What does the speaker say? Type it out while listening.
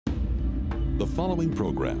The following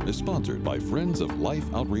program is sponsored by Friends of Life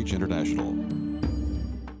Outreach International.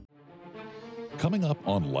 Coming up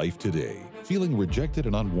on Life Today, feeling rejected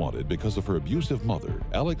and unwanted because of her abusive mother,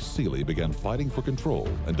 Alex Seeley began fighting for control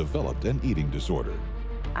and developed an eating disorder.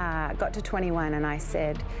 I got to 21 and I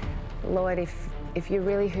said, Lord, if you're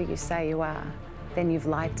really who you say you are, then you've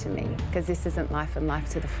lied to me, because this isn't life and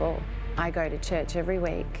life to the full. I go to church every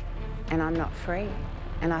week and I'm not free,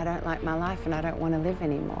 and I don't like my life and I don't want to live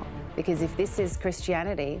anymore. Because if this is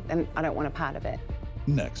Christianity, then I don't want a part of it.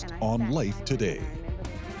 Next on Life Today.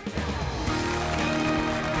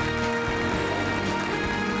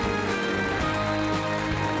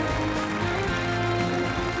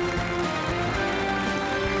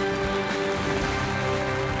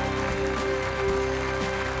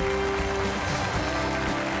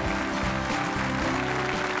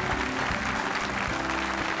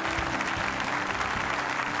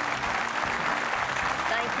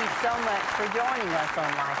 For joining us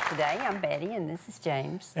on Life Today. I'm Betty, and this is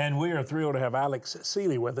James. And we are thrilled to have Alex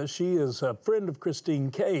Seeley with us. She is a friend of Christine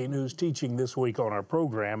Kane, who's teaching this week on our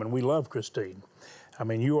program, and we love Christine. I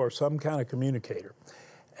mean, you are some kind of communicator.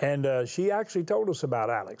 And she actually told us about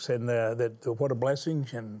Alex, and that what a blessing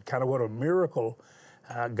and kind of what a miracle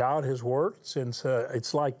God has worked, since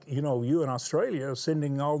it's like, you know, you in Australia are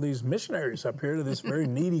sending all these missionaries up here to this very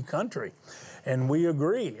needy country. And we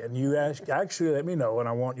agree. And you actually let me know, and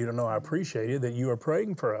I want you to know I appreciate it, that you are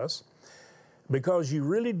praying for us, because you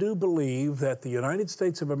really do believe that the United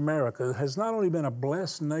States of America has not only been a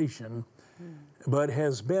blessed nation, but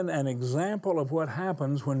has been an example of what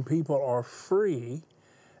happens when people are free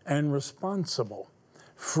and responsible.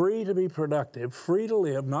 Free to be productive, free to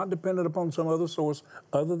live, not dependent upon some other source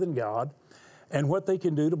other than God, and what they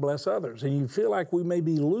can do to bless others. And you feel like we may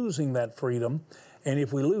be losing that freedom, and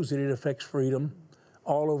if we lose it, it affects freedom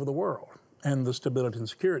all over the world and the stability and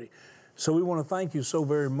security. So we want to thank you so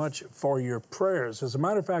very much for your prayers. As a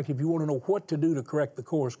matter of fact, if you want to know what to do to correct the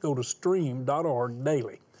course, go to stream.org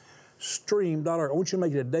daily. Stream.org. I want you to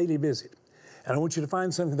make it a daily visit. And I want you to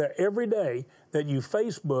find something there every day that you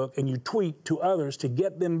Facebook and you tweet to others to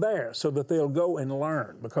get them there so that they'll go and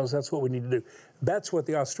learn, because that's what we need to do. That's what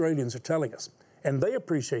the Australians are telling us. And they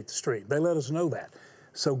appreciate the stream. They let us know that.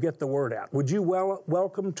 So get the word out. Would you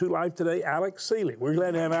welcome to Life Today, Alex Seeley. We're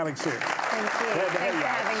glad to have Alex here. Thank you. Thanks for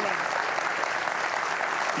having me.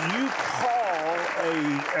 You call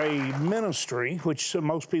a ministry, which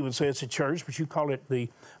most people would say it's a church, but you call it the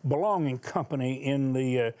Belonging Company in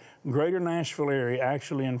the greater Nashville area,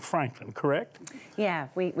 actually in Franklin, correct? Yeah,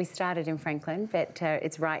 we started in Franklin, but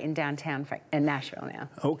it's right in downtown in Nashville now.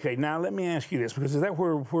 Okay, now let me ask you this, because is that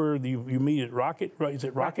where you meet at Rocket? Is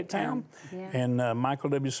it Rocket Town? Yeah. And Michael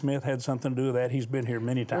W. Smith had something to do with that. He's been here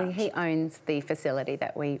many times. He owns the facility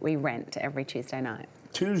that we rent every Tuesday night.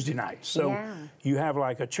 Tuesday nights. So you have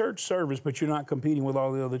like a church service, but you're not competing with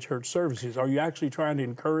all the other church services. Are you actually trying to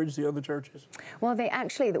encourage the other churches? Well,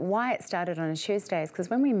 why it started on a Tuesday is because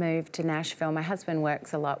when we moved to Nashville, my husband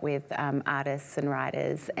works a lot with artists and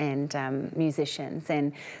writers and musicians,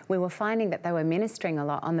 and we were finding that they were ministering a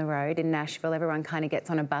lot on the road in Nashville. Everyone kind of gets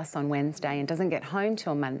on a bus on Wednesday and doesn't get home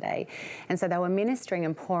till Monday. And so they were ministering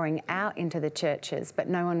and pouring out into the churches, but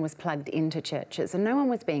no one was plugged into churches and no one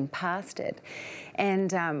was being pastored. And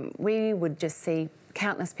we would just see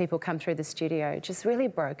countless people come through the studio just really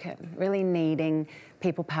broken, really needing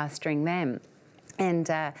people pastoring them. And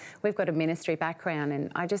we've got a ministry background,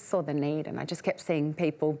 and I just saw the need, and I just kept seeing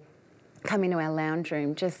people come into our lounge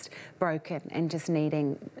room just broken and just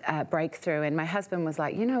needing breakthrough. And my husband was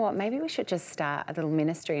like, you know what, maybe we should just start a little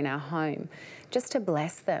ministry in our home just to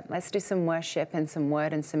bless them. Let's do some worship and some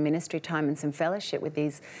word and some ministry time and some fellowship with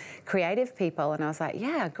these creative people. And I was like,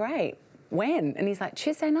 yeah, great. When? And he's like,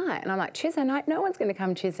 Tuesday night. And I'm like, Tuesday night? No one's going to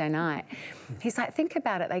come Tuesday night. He's like, think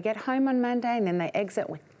about it. They get home on Monday and then they exit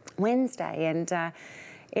Wednesday. And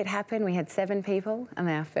it happened. We had 7 people on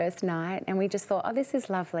our first night, and we just thought, oh, this is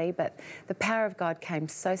lovely. But the power of God came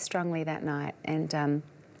so strongly that night, and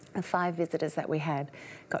the 5 visitors that we had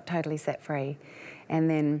got totally set free. And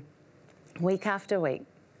then week after week,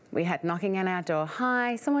 we had knocking on our door.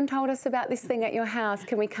 Hi, someone told us about this thing at your house.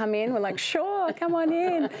 Can we come in? We're like, sure, come on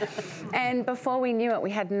in. And before we knew it,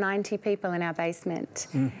 we had 90 people in our basement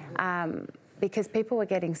because people were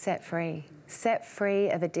getting set free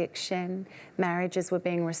of addiction. Marriages were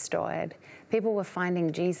being restored. People were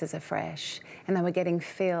finding Jesus afresh, and they were getting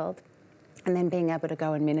filled. and then being able to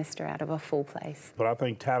go and minister out of a full place. But I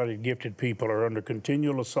think talented, gifted people are under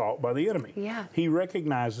continual assault by the enemy. Yeah. He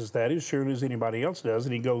recognizes that as surely as anybody else does,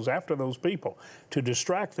 and he goes after those people to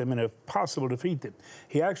distract them and, if possible, defeat them.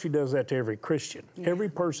 He actually does that to every Christian. Yeah. Every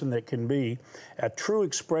person that can be a true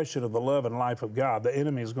expression of the love and life of God, the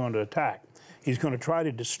enemy is going to attack. He's going to try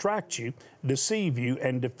to distract you, deceive you,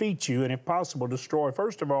 and defeat you, and if possible, destroy,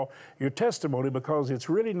 first of all, your testimony, because it's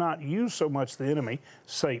really not you so much the enemy,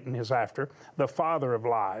 Satan is after, the father of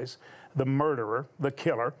lies, the murderer, the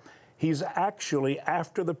killer. He's actually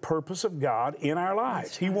after the purpose of God in our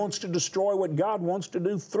lives. He wants to destroy what God wants to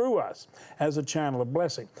do through us as a channel of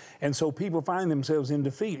blessing. And so people find themselves in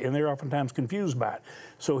defeat, and they're oftentimes confused by it.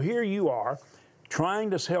 So here you are, trying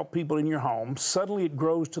to help people in your home. Suddenly it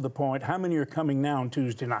grows to the point, how many are coming now on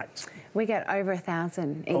Tuesday nights? We get over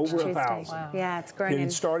 1,000 each over Tuesday. 1,000. Wow. Yeah, it's grown.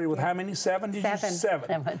 It started with how many? 7? Did Seven. You?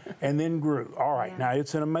 Seven. And then grew. All right. Yeah. Now,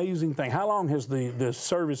 it's an amazing thing. How long has the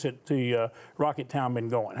service at the Rocket Town been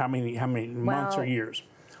going? How many months or years?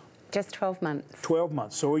 Just 12 months. 12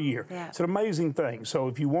 months, so a year. Yeah. It's an amazing thing. So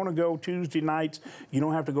if you want to go Tuesday nights, you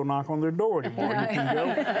don't have to go knock on their door anymore. You can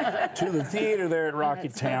go to the theater there at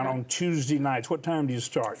Rocket Town on Tuesday nights. What time do you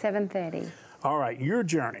start? 7:30. All right, your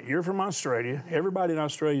journey. You're from Australia. Everybody in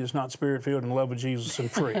Australia is not spirit-filled and in love with Jesus and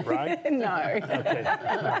free, right? No.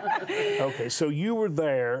 Okay. Okay, so you were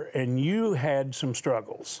there and you had some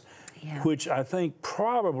struggles. Yeah. Which I think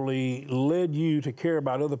probably led you to care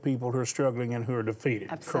about other people who are struggling and who are defeated,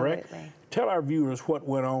 Absolutely. Correct? Tell our viewers what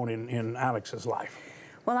went on in Alex's life.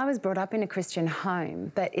 Well, I was brought up in a Christian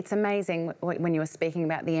home, but it's amazing when you were speaking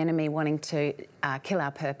about the enemy wanting to kill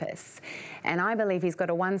our purpose. And I believe he's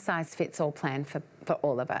got a one-size-fits-all plan for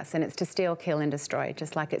all of us, and it's to steal, kill, and destroy,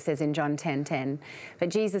 just like it says in John 10:10. But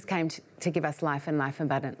Jesus came to give us life and life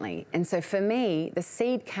abundantly. And so for me, the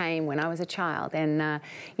seed came when I was a child, and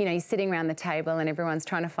you're sitting around the table and everyone's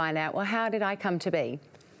trying to find out, well, how did I come to be?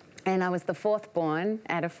 And I was the fourth born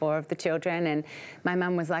out of 4 of the children, and my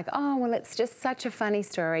mum was like, oh, well, it's just such a funny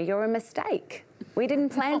story. You're a mistake. We didn't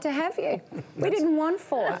plan to have you. We didn't want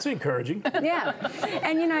 4. That's encouraging. Yeah.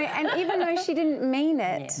 And, and even though she didn't mean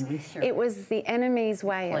it, it was the enemy's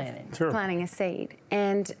way of planting a seed.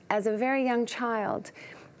 And as a very young child,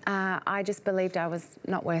 I just believed I was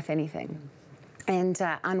not worth anything. And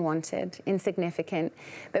unwanted, insignificant.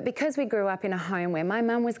 But because we grew up in a home where my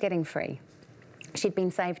mum was getting free, she'd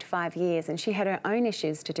been saved 5 years and she had her own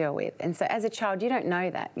issues to deal with. And so as a child, you don't know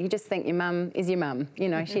that. You just think your mum is your mum.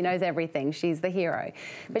 She knows everything. She's the hero.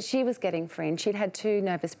 But she was getting free, and she'd had 2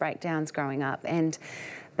 nervous breakdowns growing up, and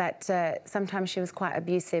that sometimes she was quite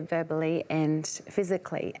abusive verbally and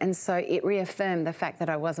physically. And so it reaffirmed the fact that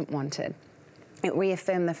I wasn't wanted. It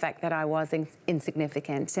reaffirmed the fact that I was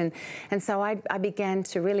insignificant. And so I began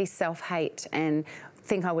to really self-hate and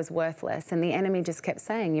think I was worthless, and the enemy just kept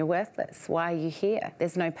saying, you're worthless, why are you here?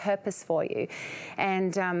 There's no purpose for you.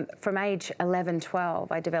 And from age 11,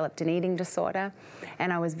 12, I developed an eating disorder,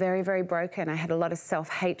 and I was very, very broken. I had a lot of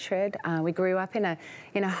self-hatred. We grew up in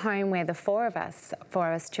a home where the 4 of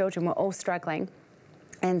us children were all struggling.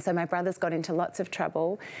 And so my brothers got into lots of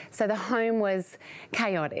trouble. So the home was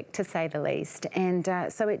chaotic, to say the least. And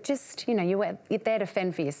so it just, you're there to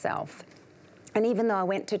fend for yourself. And even though I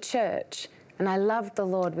went to church and I loved the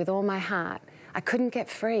Lord with all my heart, I couldn't get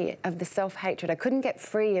free of the self-hatred. I couldn't get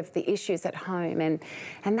free of the issues at home. And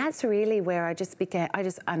that's really where I just became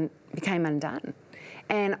undone.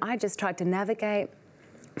 And I just tried to navigate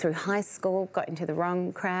through high school, got into the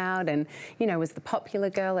wrong crowd, and was the popular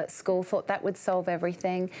girl at school, thought that would solve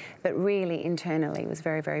everything, but really internally was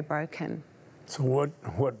very, very broken. So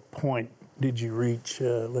what point did you reach,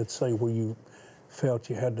 let's say, where you felt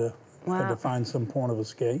you had to find some point of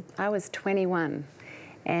escape? I was 21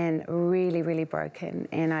 and really, really broken,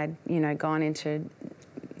 and I'd gone into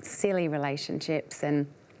silly relationships, and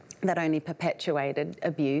that only perpetuated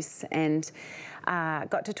abuse, and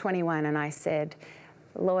got to 21 and I said,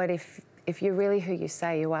 Lord, if you're really who you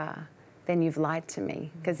say you are, then you've lied to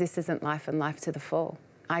me, because this isn't life and life to the full.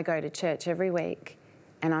 I go to church every week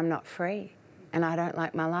and I'm not free, and I don't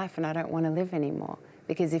like my life, and I don't want to live anymore,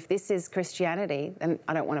 because if this is Christianity, then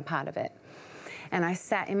I don't want a part of it. And I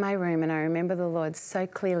sat in my room, and I remember the Lord so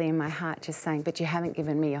clearly in my heart just saying, but you haven't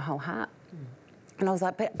given me your whole heart. And I was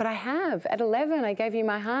like, but I have. At 11, I gave you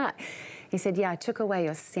my heart. He said, yeah, I took away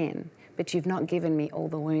your sin, but you've not given me all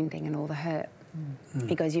the wounding and all the hurt.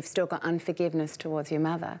 He goes, you've still got unforgiveness towards your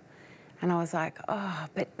mother. And I was like, oh,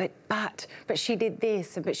 but she did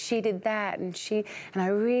this, but she did that, and I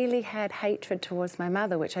really had hatred towards my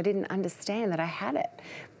mother, which I didn't understand that I had it,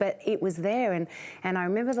 but it was there. And I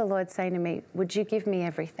remember the Lord saying to me, would you give me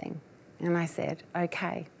everything? And I said,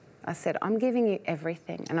 okay. I said, I'm giving you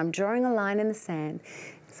everything, and I'm drawing a line in the sand.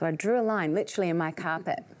 So I drew a line literally in my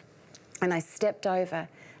carpet, and I stepped over,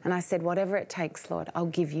 and I said, whatever it takes, Lord, I'll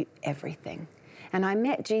give you everything. And I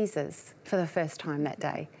met Jesus for the first time that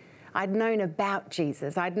day. I'd known about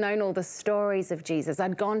Jesus. I'd known all the stories of Jesus.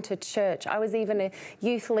 I'd gone to church. I was even a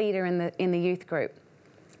youth leader in the youth group.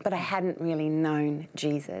 But I hadn't really known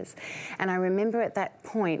Jesus. And I remember at that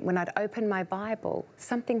point when I'd opened my Bible,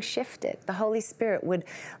 something shifted. The Holy Spirit would,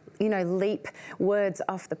 leap words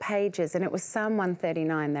off the pages. And it was Psalm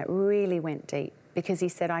 139 that really went deep, because he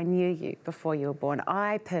said, I knew you before you were born.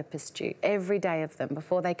 I purposed you, every day of them,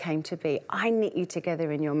 before they came to be. I knit you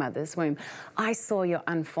together in your mother's womb. I saw your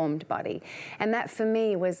unformed body. And that for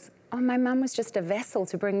me was, my mum was just a vessel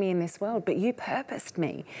to bring me in this world, but you purposed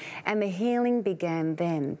me. And the healing began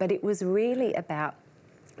then. But it was really about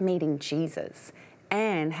meeting Jesus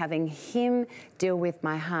and having him deal with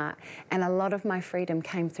my heart. And a lot of my freedom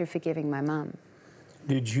came through forgiving my mum.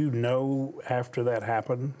 Did you know after that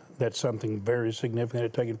happened that something very significant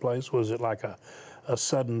had taken place? Was it like a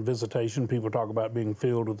sudden visitation? People talk about being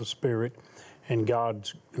filled with the Spirit and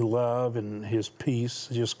God's love and his peace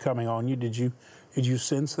just coming on you. Did you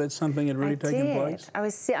sense that something had really taken place?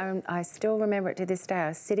 I still remember it to this day. I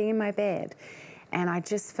was sitting in my bed and I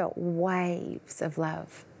just felt waves of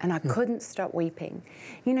love and I couldn't stop weeping.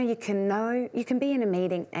 You can be in a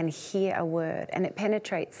meeting and hear a word and it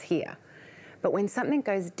penetrates here. But when something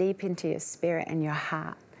goes deep into your spirit and your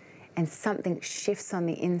heart and something shifts on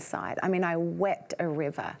the inside, I wept a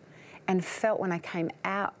river and felt when I came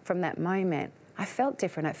out from that moment, I felt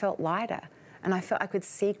different. I felt lighter. And I felt I could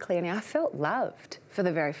see clearly. I felt loved for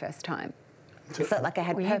the very first time. It felt like I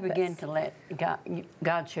had purpose. You began to let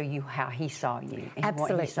God show you how he saw you and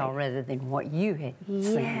Absolutely. what he saw rather than what you had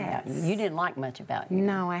seen about you. You didn't like much about you.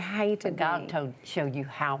 No, I hated God showed you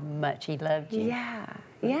how much he loved you.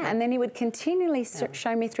 Yeah, and then he would continually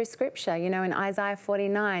show me through Scripture. In Isaiah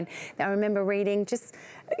 49, I remember reading, just,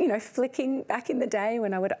 flicking back in the day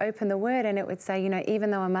when I would open the Word and it would say,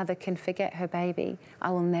 even though a mother can forget her baby,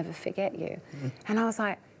 I will never forget you. And I was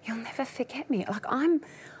like, you'll never forget me. Like,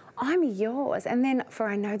 I'm yours. And then, for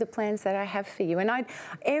I know the plans that I have for you. And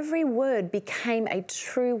every word became a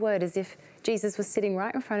true word, as if Jesus was sitting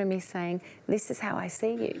right in front of me saying, this is how I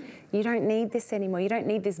see you. You don't need this anymore. You don't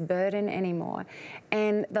need this burden anymore.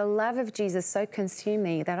 And the love of Jesus so consumed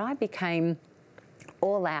me that I became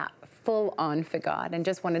all out, full on for God, and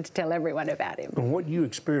just wanted to tell everyone about him. And what you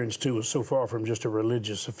experienced too was so far from just a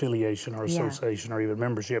religious affiliation or association or even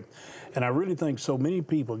membership. And I really think so many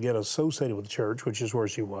people get associated with the church, which is where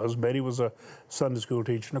she was. Betty was a Sunday school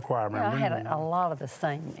teacher and a choir member. I had a lot of the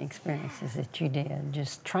same experiences that you did,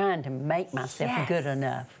 just trying to make myself good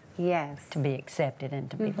enough to be accepted and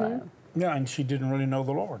to be loved. Yeah, and she didn't really know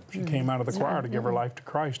the Lord. She came out of the choir to give her life to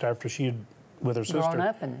Christ after she had, with her sister, grown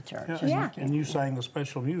up in the church. And you sang the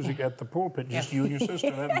special music at the pulpit, just you and your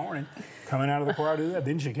sister that morning, coming out of the choir to do that.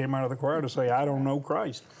 Then she came out of the choir to say, I don't know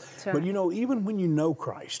Christ. Sure. But even when you know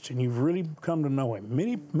Christ and you've really come to know him,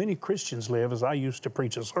 many Christians live, as I used to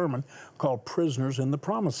preach a sermon called Prisoners in the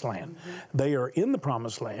Promised Land. They are in the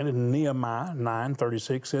Promised Land, and Nehemiah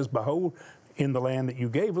 9:36 says, behold, in the land that you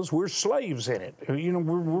gave us, we're slaves in it.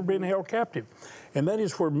 We're being held captive. And that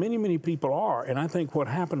is where many, many people are. And I think what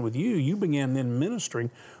happened with you began then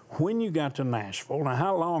ministering when you got to Nashville. Now,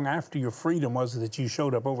 how long after your freedom was it that you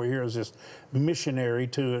showed up over here as this missionary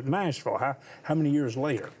to Nashville? How many years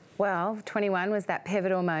later? Well, 21 was that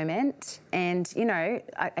pivotal moment. And,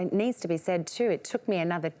 it needs to be said too, it took me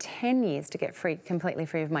another 10 years to get completely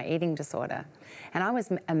free of my eating disorder. And I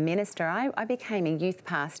was a minister. I became a youth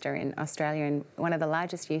pastor in Australia, in one of the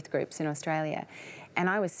largest youth groups in Australia. And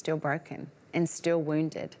I was still broken and still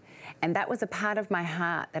wounded. And that was a part of my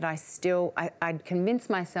heart that I'd convinced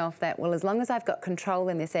myself that, well, as long as I've got control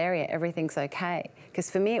in this area, everything's okay.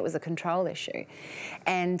 Because for me, it was a control issue.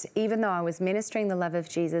 And even though I was ministering the love of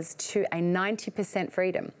Jesus to a 90%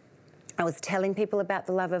 freedom, I was telling people about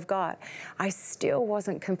the love of God, I still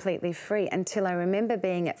wasn't completely free until I remember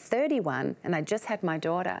being at 31 and I just had my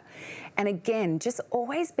daughter. And again, just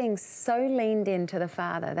always being so leaned into the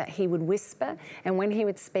Father that he would whisper, and when he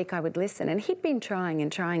would speak, I would listen. And he'd been trying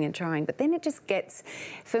and trying and trying, but then it just gets,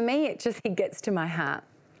 for me, he gets to my heart.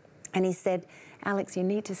 And he said, Alex, you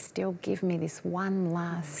need to still give me this one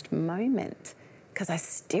last moment because I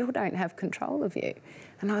still don't have control of you.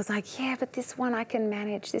 And I was like, yeah, but this one I can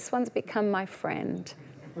manage. This one's become my friend.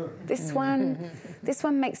 This one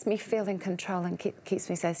makes me feel in control and keeps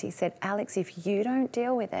me safe. He said, Alex, if you don't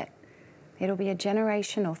deal with it, it'll be a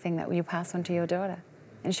generational thing that you pass on to your daughter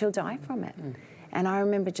and she'll die from it. And I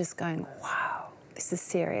remember just going, wow, this is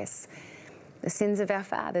serious. the sins of our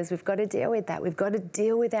fathers. We've got to deal with that. We've got to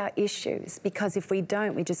deal with our issues, because if we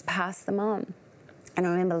don't, we just pass them on. And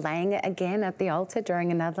I remember laying it again at the altar,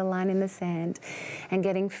 drawing another line in the sand and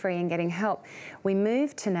getting free and getting help. We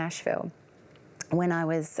moved to Nashville when I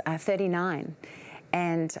was 39.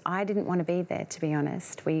 And I didn't want to be there, to be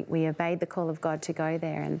honest. We obeyed the call of God to go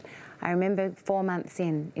there. And I remember 4 months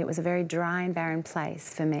in, it was a very dry and barren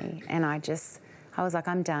place for me. And I was like,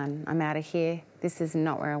 I'm done. I'm out of here. This is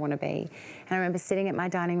not where I want to be. And I remember sitting at my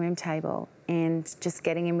dining room table and just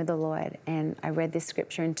getting in with the Lord. And I read this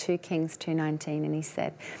scripture in 2 Kings 2:19. And he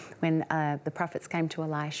said, when the prophets came to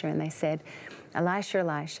Elisha and they said, Elisha,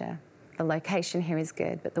 Elisha, the location here is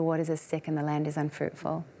good, but the waters are sick and the land is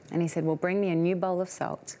unfruitful. And he said, well, bring me a new bowl of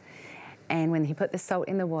salt. And when he put the salt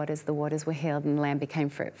in the waters were healed and the land became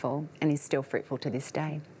fruitful, and is still fruitful to this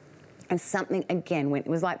day. And something, again, it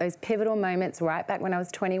was like those pivotal moments right back when I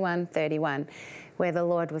was 21, 31, where the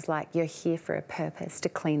Lord was like, you're here for a purpose, to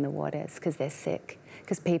clean the waters, because they're sick,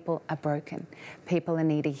 because people are broken. People are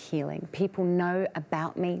needing healing. People know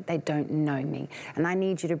about me, they don't know me. And I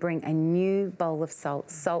need you to bring a new bowl of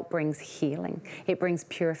salt. Salt brings healing. It brings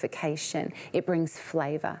purification. It brings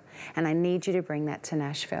flavour. And I need you to bring that to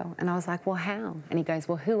Nashville. And I was like, well, how? And he goes,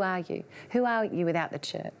 well, who are you? Who are you without the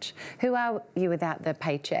church? Who are you without the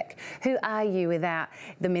paycheck? Who are you without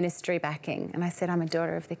the ministry backing? And I said, I'm a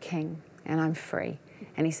daughter of the King and I'm free.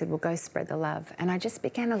 And he said, well, go spread the love. And I just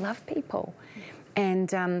began to love people.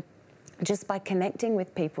 And just by connecting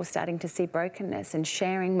with people, starting to see brokenness and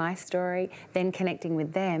sharing my story, then connecting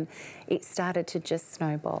with them, it started to just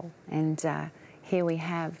snowball. And here we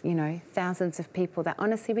have, thousands of people that,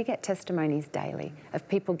 honestly, we get testimonies daily of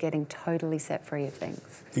people getting totally set free of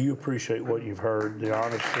things. Do you appreciate what you've heard, the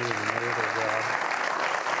honesty and the merit of God?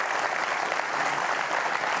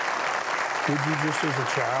 Would you just, as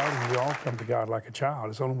a child, and we all come to God like a child,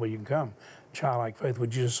 it's the only way you can come, childlike faith,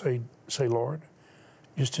 would you just say, Lord,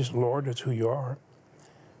 just as Lord, that's who you are.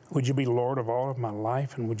 Would you be Lord of all of my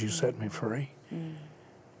life, and would you set me free? Mm.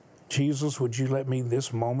 Jesus, would you let me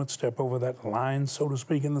this moment step over that line, so to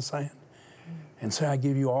speak, in the sand, and say, I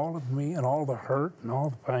give you all of me and all the hurt and all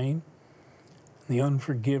the pain, the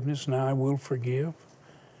unforgiveness, now I will forgive.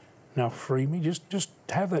 Now free me. Just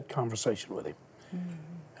have that conversation with him. Mm.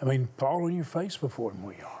 I mean, fall on your face before him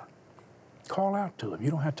where you are. Call out to him. You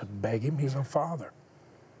don't have to beg him. He's a father.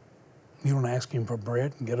 You don't ask him for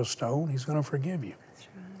bread and get a stone. He's going to forgive you. That's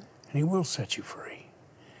right. And he will set you free.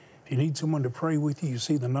 If you need someone to pray with you, you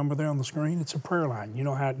see the number there on the screen? It's a prayer line. You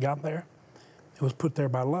know how it got there? It was put there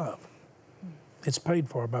by love. It's paid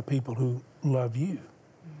for by people who love you.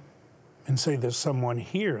 And say there's someone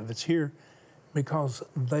here that's here because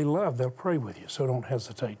they love. They'll pray with you. So don't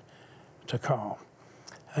hesitate to call.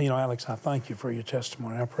 Alex, I thank you for your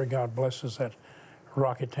testimony. I pray God blesses that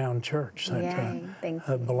Rocketown Church,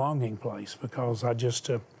 that belonging place, because I just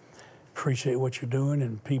appreciate what you're doing,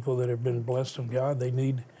 and people that have been blessed of God, they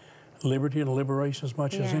need liberty and liberation as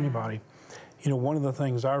much as anybody. One of the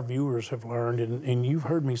things our viewers have learned, and you've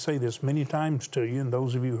heard me say this many times to you, and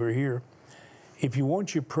those of you who are here, if you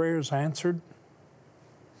want your prayers answered,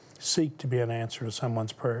 seek to be an answer to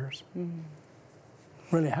someone's prayers. Mm.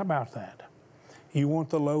 Really, how about that? You want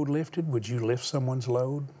the load lifted? Would you lift someone's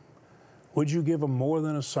load? Would you give them more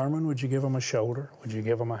than a sermon? Would you give them a shoulder? Would you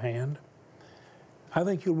give them a hand? I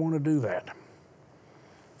think you'll want to do that.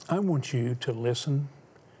 I want you to listen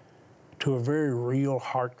to a very real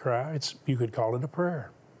heart cry. You could call it a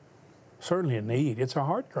prayer. Certainly a need. It's a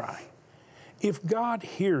heart cry. If God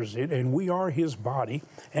hears it, and we are his body,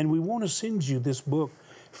 and we want to send you this book,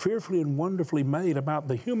 Fearfully and Wonderfully Made, about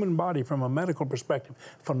the human body from a medical perspective,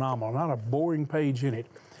 phenomenal, not a boring page in it,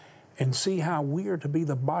 and see how we are to be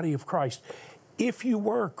the body of Christ. If you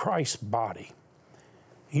were Christ's body,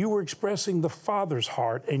 you were expressing the Father's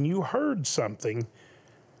heart, and you heard something,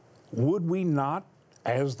 would we not,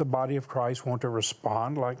 as the body of Christ, want to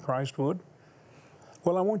respond like Christ would?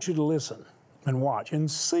 Well, I want you to listen and watch and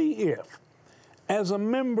see if, as a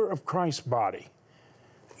member of Christ's body,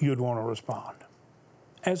 you'd want to respond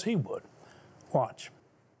as he would. Watch.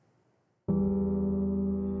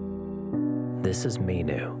 This is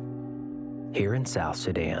Minu. Here in South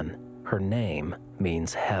Sudan, her name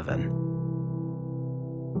means heaven.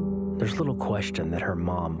 There's little question that her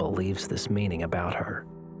mom believes this meaning about her,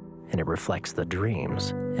 and it reflects the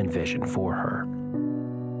dreams and vision for her.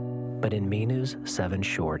 But in Minu's 7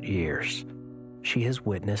 short years, she has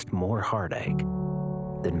witnessed more heartache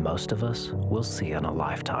than most of us will see in a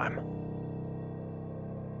lifetime.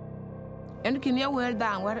 And can you wear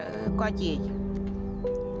down what quite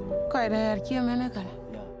a human?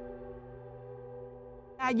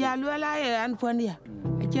 I jaluela and Pondia.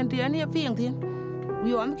 chen ti ani ping tin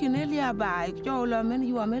yo am kin elia bai cho lo men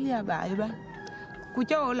yo am elia bai ba ku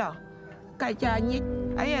cho lo ka cha ni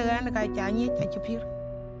ai ga na ka cha ni cha chupir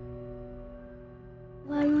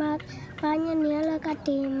wan mat ba nya ni la ka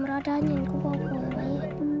tim ra da nyin ku ko ko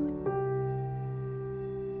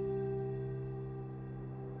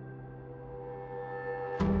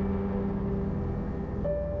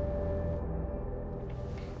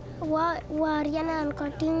wa rianan ko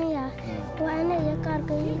ting ya wa ne ya kar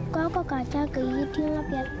ko ka cha ke yi ting la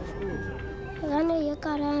pet ga ne ya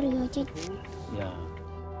kar ri chi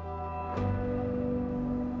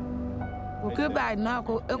ku ke bai na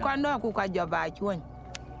ku e kwa no ku ka jo ba chuon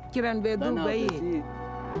kiran be du be yi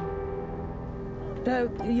ta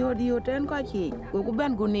yo ten ko chi ku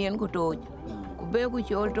ben ku nien ku to ku be ku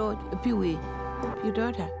chol to piwi pi to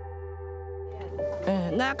ta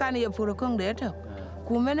nga kan ye furu kong de to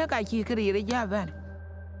ku mene ka chi kri ri ja ban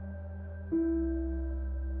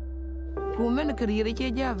ku mene kri ri che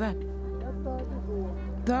ja ban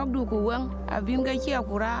dog du ku wang abin ga chi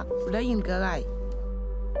akura la yin ka gai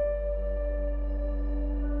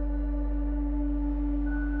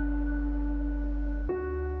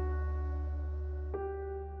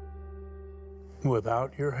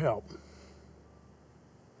Without your help,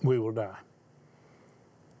 we will die.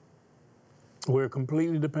 We're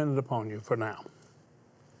completely dependent upon you for now.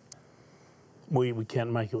 We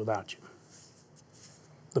can't make it without you.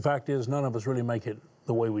 The fact is, none of us really make it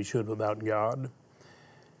the way we should without God.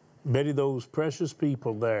 Betty, those precious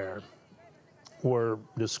people there were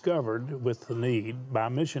discovered with the need by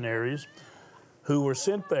missionaries who were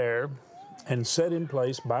sent there and set in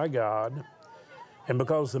place by God. And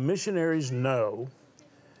because the missionaries know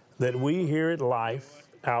that we here at Life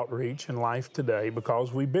Outreach and Life Today,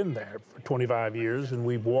 because we've been there for 25 years and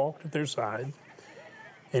we've walked at their side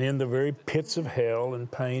and in the very pits of hell and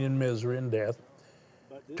pain and misery and death,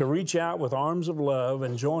 to reach out with arms of love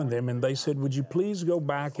and join them. And they said, would you please go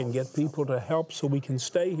back and get people to help so we can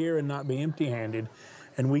stay here and not be empty-handed,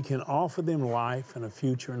 and we can offer them life and a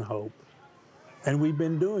future and hope. And we've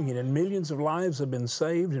been doing it, and millions of lives have been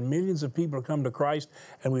saved, and millions of people have come to Christ,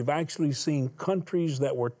 and we've actually seen countries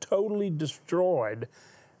that were totally destroyed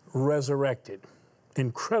resurrected.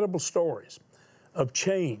 Incredible stories of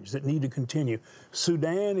change that need to continue.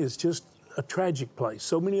 Sudan is just a tragic place.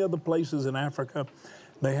 So many other places in Africa,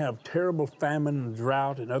 they have terrible famine and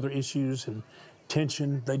drought and other issues and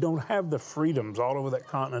tension. They don't have the freedoms all over that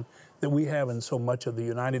continent that we have in so much of the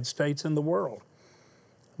United States and the world.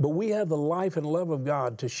 But we have the life and love of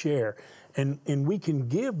God to share, and we can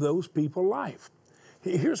give those people life.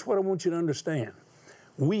 Here's what I want you to understand.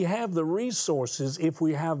 We have the resources if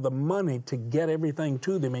we have the money to get everything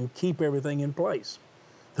to them and keep everything in place,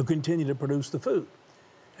 to continue to produce the food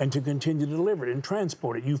and to continue to deliver it and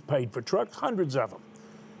transport it. You've paid for trucks, hundreds of them.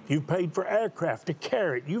 You've paid for aircraft to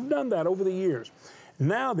carry it. You've done that over the years.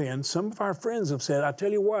 Now then, some of our friends have said, I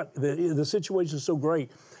tell you what, the situation is so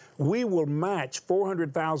great, we will match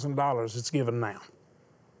 $400,000 that's given now.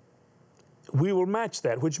 We will match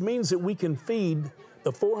that, which means that we can feed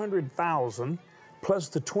the 400,000 plus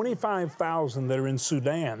the 25,000 that are in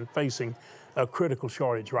Sudan facing a critical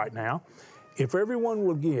shortage right now. If everyone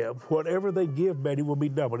will give, whatever they give, Betty, will be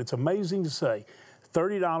doubled. It's amazing to say,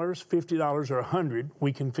 $30, $50, or $100,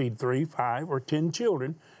 we can feed 3, 5, or 10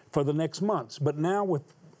 children for the next months. But now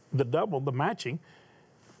with the double, the matching,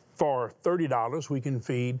 for $30, we can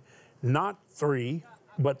feed not 3,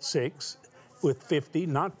 but 6, with 50,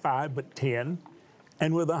 not 5, but 10,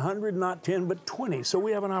 and with 100, not 10, but 20. So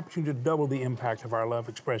we have an opportunity to double the impact of our love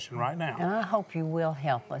expression right now. And I hope you will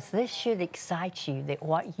help us. This should excite you that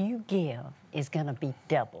what you give is going to be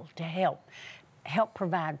doubled to help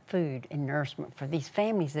provide food and nourishment for these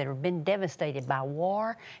families that have been devastated by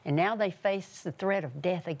war, and now they face the threat of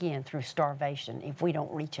death again through starvation if we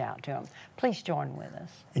don't reach out to them. Please join with us.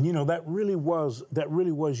 And you know, that really was,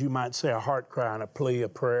 you might say, a heart cry and a plea, a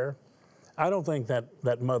prayer. I don't think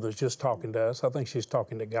that mother's just talking to us. I think she's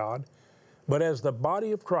talking to God. But as the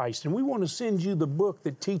body of Christ, and we want to send you the book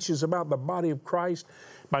that teaches about the body of Christ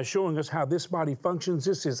by showing us how this body functions.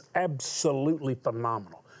 This is absolutely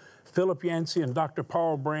phenomenal. Philip Yancey and Dr.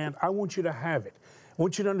 Paul Brand, I want you to have it. I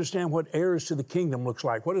want you to understand what heirs to the kingdom looks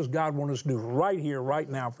like. What does God want us to do right here, right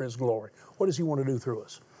now for His glory? What does He want to do through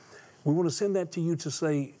us? We want to send that to you to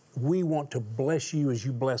say, we want to bless you as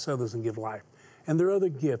you bless others and give life. And there are other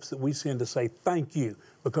gifts that we send to say thank you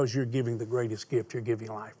because you're giving the greatest gift, you're giving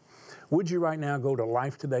life. Would you right now go to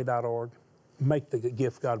lifetoday.org, make the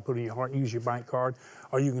gift God put in your heart, and use your bank card,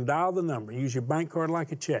 or you can dial the number, use your bank card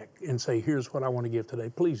like a check, and say, here's what I want to give today.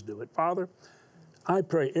 Please do it. Father, I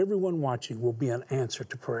pray everyone watching will be an answer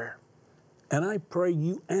to prayer. And I pray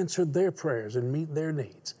you answer their prayers and meet their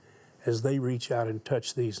needs as they reach out and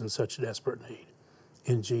touch these in such desperate need.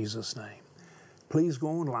 In Jesus' name. Please go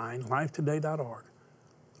online, lifetoday.org,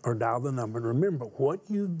 or dial the number. And remember, what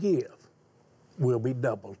you give will be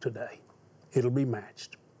doubled today. It'll be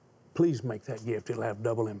matched. Please make that gift. It'll have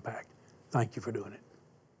double impact. Thank you for doing it.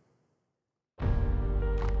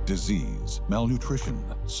 Disease, malnutrition,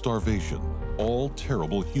 starvation, all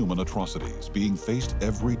terrible human atrocities being faced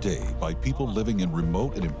every day by people living in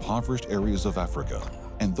remote and impoverished areas of Africa.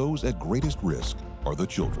 And those at greatest risk are the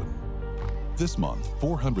children. This month,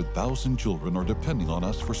 400,000 children are depending on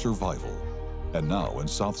us for survival. And now in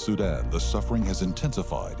South Sudan, the suffering has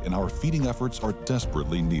intensified and our feeding efforts are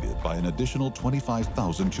desperately needed by an additional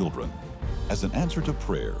 25,000 children. As an answer to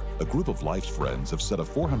prayer, a group of Life's friends have set a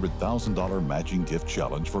 $400,000 matching gift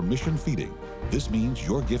challenge for mission feeding. This means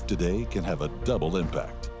your gift today can have a double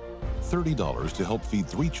impact. $30 to help feed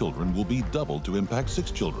 3 children will be doubled to impact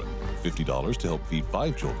 6 children. $50 to help feed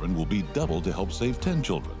 5 children will be doubled to help save 10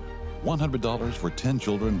 children. $100 for 10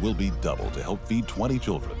 children will be doubled to help feed 20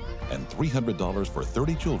 children. And $300 for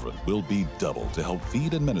 30 children will be doubled to help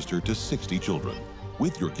feed and minister to 60 children.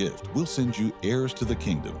 With your gift, we'll send you Heirs to the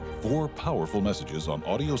Kingdom, 4 powerful messages on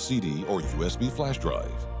audio CD or USB flash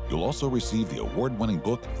drive. You'll also receive the award-winning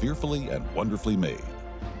book, Fearfully and Wonderfully Made.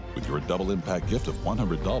 With your double impact gift of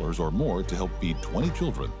 $100 or more to help feed 20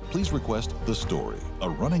 children, please request The Story, a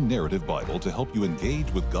running narrative Bible to help you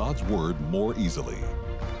engage with God's Word more easily.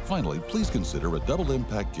 Finally, please consider a double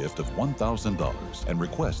impact gift of $1,000 and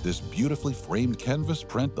request this beautifully framed canvas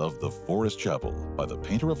print of The Forest Chapel by the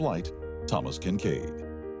painter of light, Thomas Kincaid.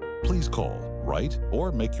 Please call, write,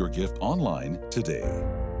 or make your gift online today.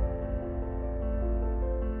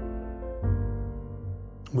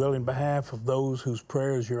 Well, in behalf of those whose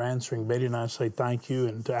prayers you're answering, Betty and I say thank you.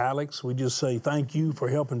 And to Alex, we just say thank you for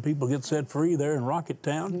helping people get set free there in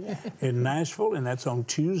Rocketown in Nashville. And that's on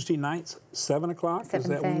Tuesday nights, 7 o'clock.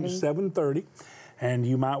 7:30. And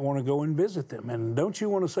you might want to go and visit them. And don't you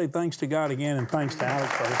want to say thanks to God again and thanks to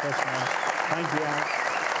Alex for the testimony? Thank you, Alex.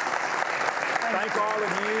 Thank all of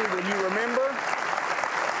you. Will you remember,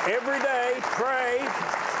 every day, pray,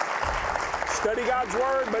 study God's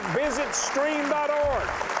Word, but visit stream.org.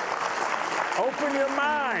 Open your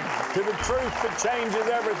mind to the truth that changes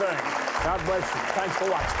everything. God bless you. Thanks for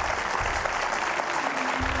watching.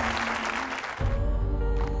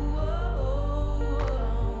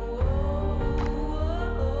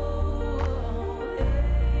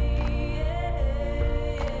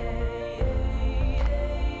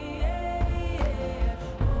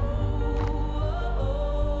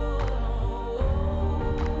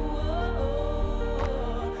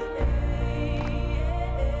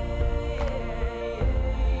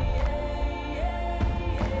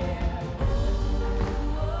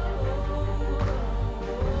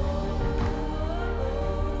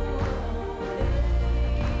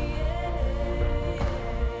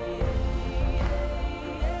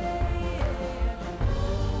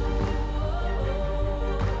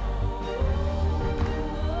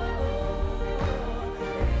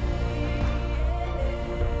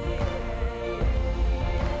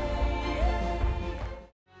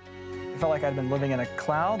 Felt like I'd been living in a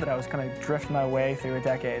cloud, that I was kind of drifting my way through a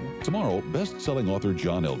decade. Tomorrow, best-selling author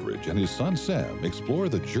John Eldridge and his son Sam explore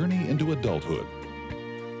the journey into adulthood.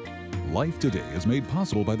 Life Today is made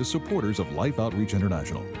possible by the supporters of Life Outreach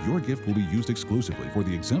International. Your gift will be used exclusively for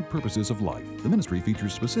the exempt purposes of life. The ministry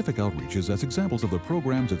features specific outreaches as examples of the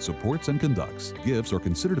programs it supports and conducts. Gifts are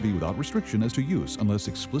considered to be without restriction as to use unless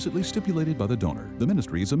explicitly stipulated by the donor. The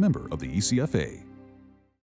ministry is a member of the ECFA.